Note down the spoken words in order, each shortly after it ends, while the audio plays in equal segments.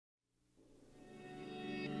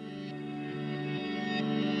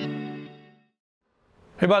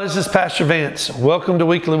Hey everybody, this is Pastor Vance. Welcome to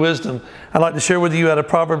Weekly Wisdom. I'd like to share with you out of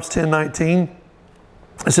Proverbs 10:19.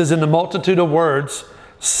 It says, "In the multitude of words,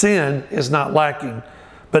 sin is not lacking,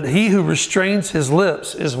 but he who restrains his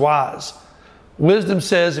lips is wise." Wisdom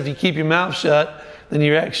says if you keep your mouth shut, then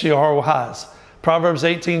you actually are wise. Proverbs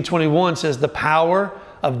 18:21 says, "The power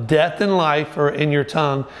of death and life are in your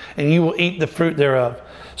tongue, and you will eat the fruit thereof."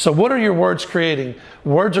 So what are your words creating?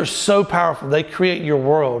 Words are so powerful. They create your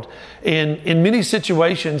world. And in many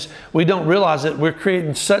situations, we don't realize that we're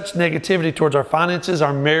creating such negativity towards our finances,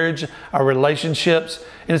 our marriage, our relationships.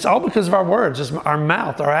 And it's all because of our words. It's our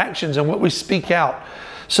mouth, our actions, and what we speak out.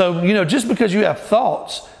 So, just because you have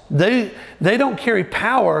thoughts, they don't carry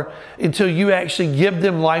power until you actually give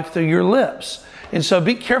them life through your lips. And so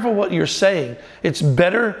be careful what you're saying. It's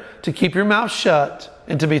better to keep your mouth shut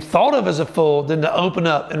and to be thought of as a fool than to open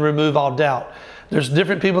up and remove all doubt. There's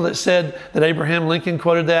different people that said that Abraham Lincoln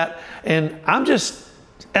quoted that, and I'm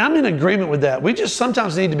in agreement with that. We just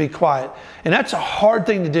sometimes need to be quiet, and that's a hard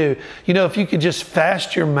thing to do. If you could just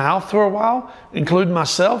fast your mouth for a while, including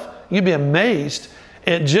myself, you'd be amazed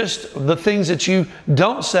at just the things that you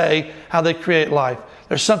don't say, how they create life.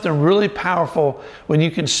 There's something really powerful when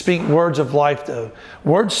you can speak words of life, though.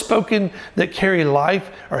 Words spoken that carry life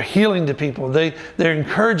are healing to people. They're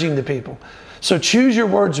encouraging to people. So choose your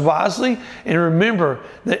words wisely, and remember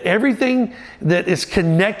that everything that is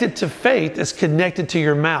connected to faith is connected to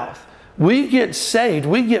your mouth. We get saved,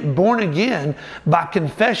 we get born again by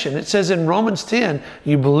confession. It says in Romans 10,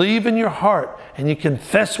 you believe in your heart and you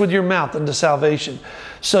confess with your mouth unto salvation.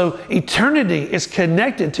 So eternity is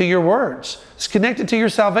connected to your words. It's connected to your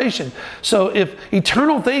salvation. So if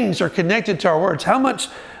eternal things are connected to our words, how much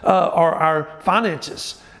are our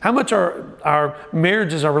finances? How much are our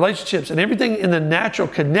marriages, our relationships, and everything in the natural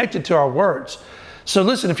connected to our words? So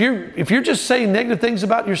listen, if you're just saying negative things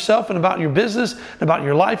about yourself and about your business, and about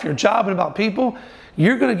your life, your job, and about people,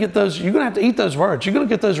 you're going to have to eat those words. You're going to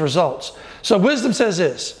get those results. So wisdom says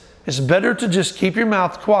this: it's better to just keep your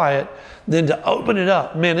mouth quiet than to open it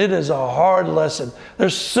up. Man, it is a hard lesson.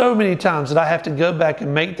 There's so many times that I have to go back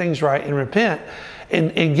and make things right and repent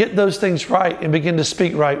and get those things right and begin to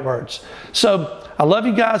speak right words. So I love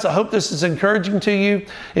you guys. I hope this is encouraging to you.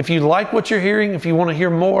 If you like what you're hearing, if you want to hear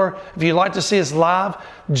more, if you'd like to see us live,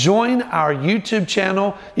 join our YouTube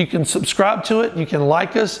channel. You can subscribe to it. You can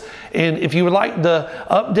like us. And if you would like the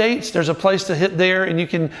updates, there's a place to hit there, and you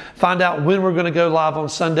can find out when we're going to go live on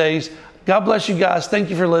Sundays. God bless you guys. Thank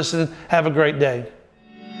you for listening. Have a great day.